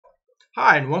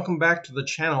Hi, and welcome back to the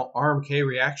channel RMK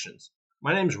Reactions.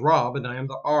 My name's Rob, and I am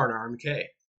the R in RMK.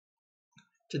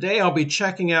 Today I'll be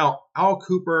checking out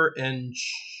Kooper and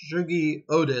Shuggie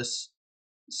Otis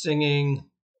singing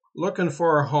Lookin'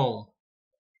 for a Home.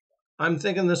 I'm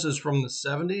thinking this is from the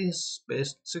 60s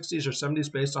or 70s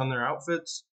based on their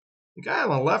outfits. The guy on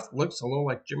the left looks a little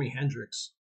like Jimi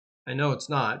Hendrix. I know it's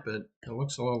not, but it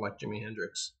looks a little like Jimi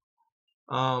Hendrix.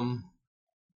 I'm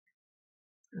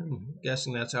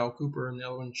guessing that's Kooper and the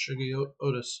other one Shuggie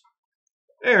Otis.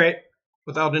 Alright,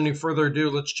 without any further ado,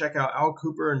 let's check out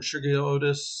Kooper and Shuggie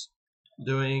Otis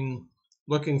doing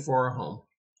Looking for a Home.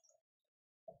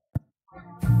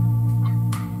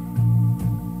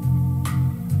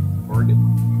 Organ.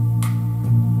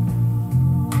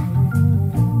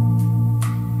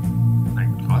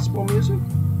 Like gospel music?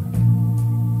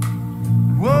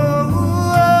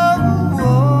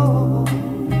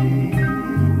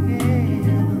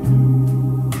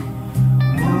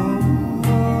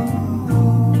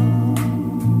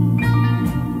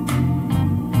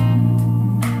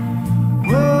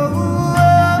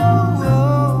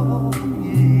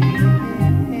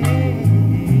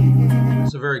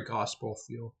 It's a very gospel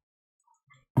feel.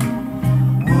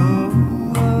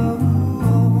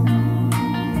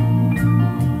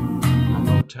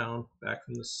 Motown back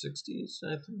from the 60s,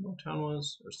 I think Motown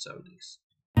was, or 70s.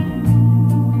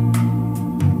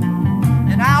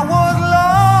 And I was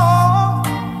lost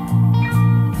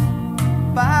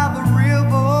by the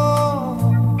river,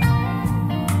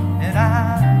 and I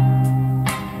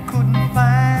couldn't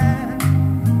find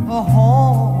a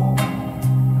home,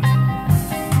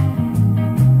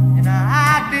 and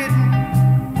I didn't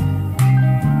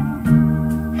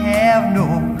have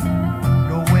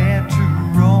nowhere to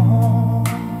roam.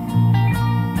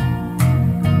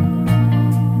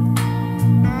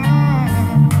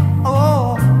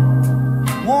 Oh,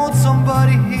 won't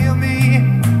somebody hear me?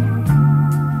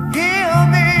 Hear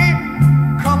me?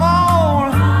 Come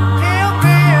on, hear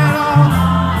me,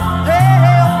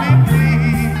 help me,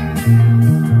 please.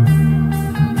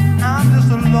 I'm just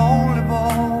a lonely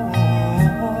boy.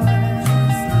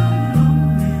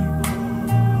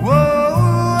 Whoa,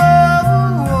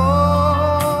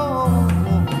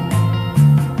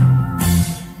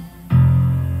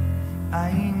 I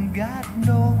ain't got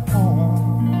no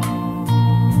home.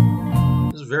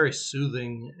 This is very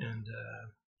soothing, and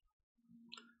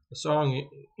the song,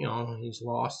 you know, he's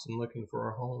lost and looking for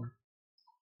a home.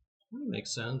 That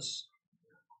makes sense.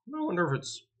 I wonder if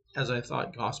it's, as I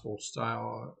thought, gospel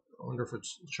style. I wonder if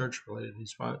it's church related.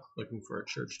 He's looking for a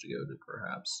church to go to,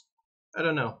 perhaps. I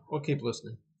don't know. We'll keep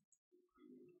listening.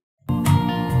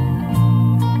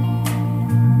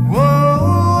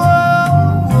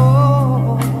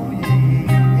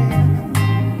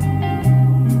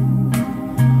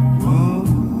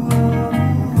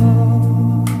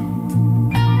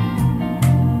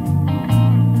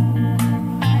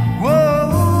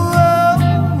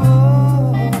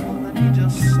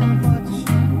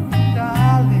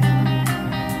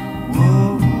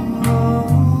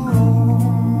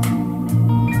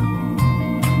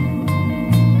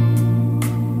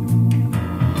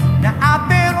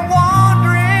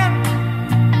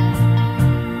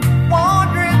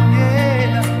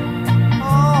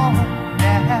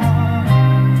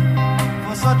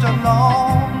 Such a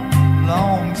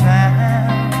long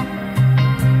time.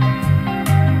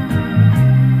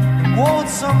 And won't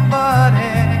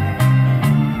somebody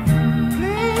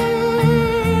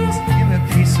please give me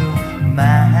peace of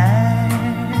mind?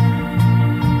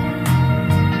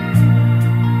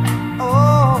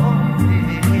 Oh,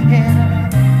 yeah.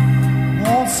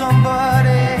 Won't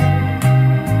somebody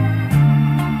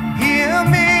hear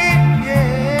me?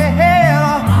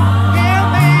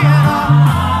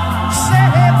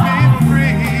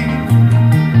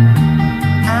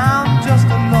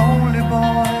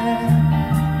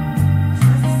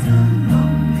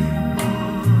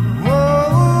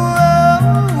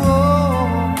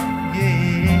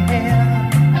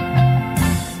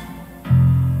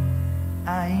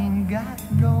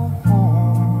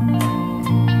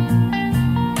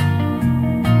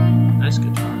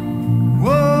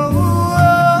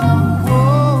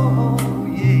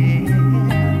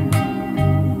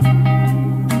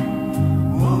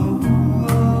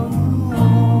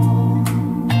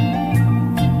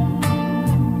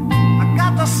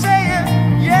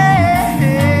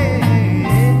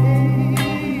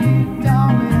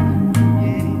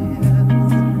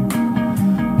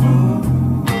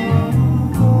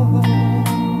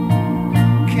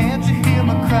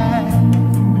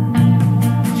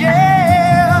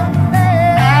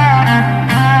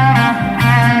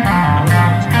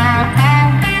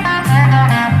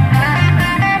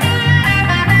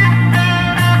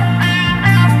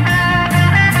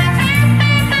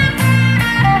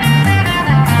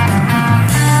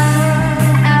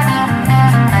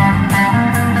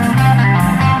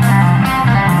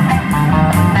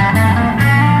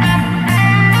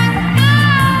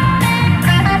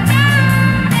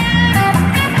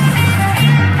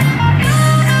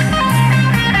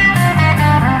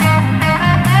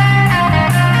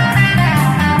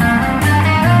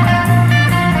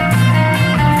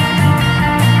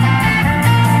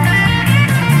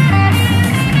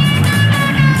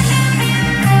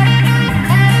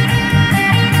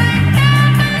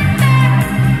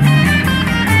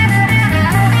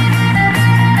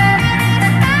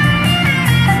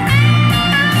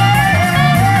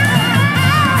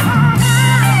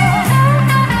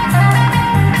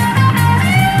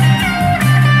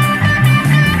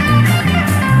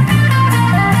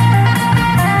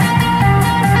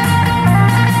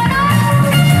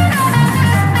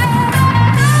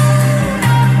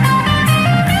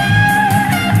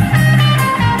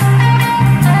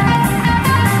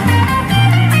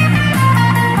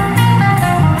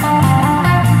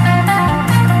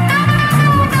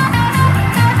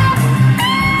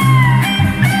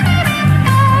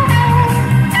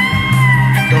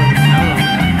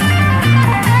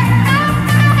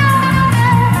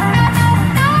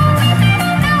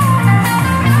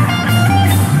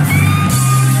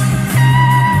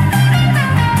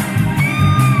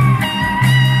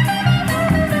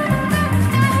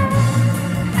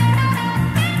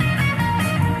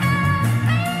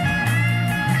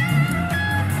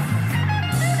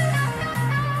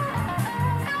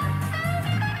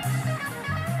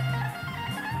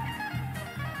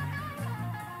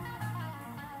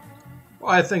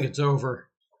 I think it's over.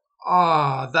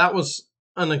 That was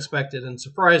unexpected and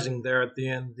surprising there at the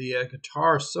end. The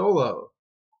guitar solo.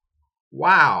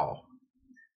 Wow.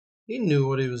 He knew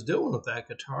what he was doing with that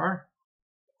guitar.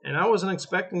 And I wasn't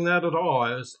expecting that at all.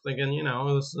 I was thinking, you know,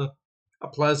 it was a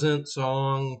pleasant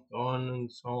song, on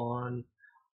and so on.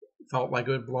 Felt like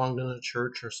it belonged in a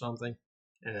church or something.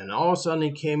 And then all of a sudden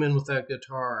he came in with that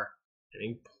guitar.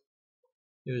 And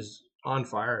he was on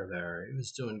fire there. He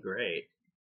was doing great.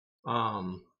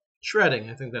 Shredding,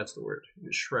 I think that's the word. He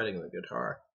was shredding the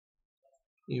guitar.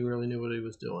 He really knew what he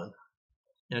was doing.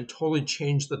 And totally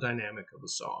changed the dynamic of the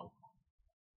song.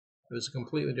 It was a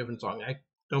completely different song. I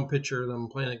don't picture them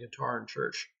playing a guitar in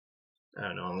church. I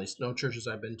don't know, at least no churches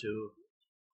I've been to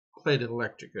played an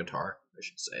electric guitar, I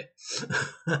should say.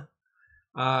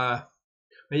 But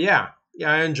yeah,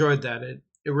 I enjoyed that. It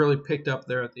really picked up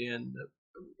there at the end.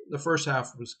 The first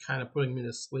half was kind of putting me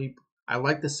to sleep. I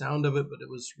liked the sound of it, but it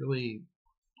was really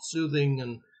soothing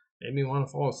and made me want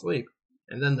to fall asleep.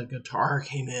 And then the guitar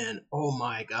came in. Oh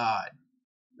my God.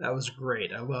 That was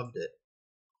great. I loved it.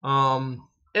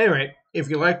 Anyway, if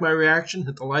you like my reaction,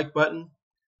 hit the like button.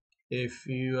 If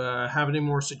you have any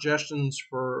more suggestions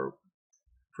for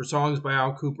songs by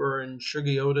Al Kooper and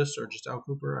Shuggie Otis, or just Al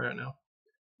Kooper, I don't know.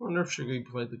 I wonder if Shuggie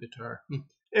played the guitar.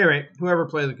 Anyway, whoever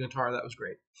played the guitar, that was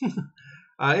great.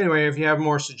 Anyway, if you have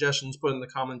more suggestions, put in the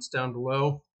comments down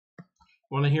below.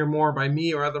 Want to hear more by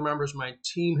me or other members of my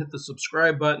team, hit the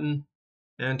subscribe button.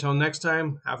 And until next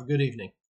time, have a good evening.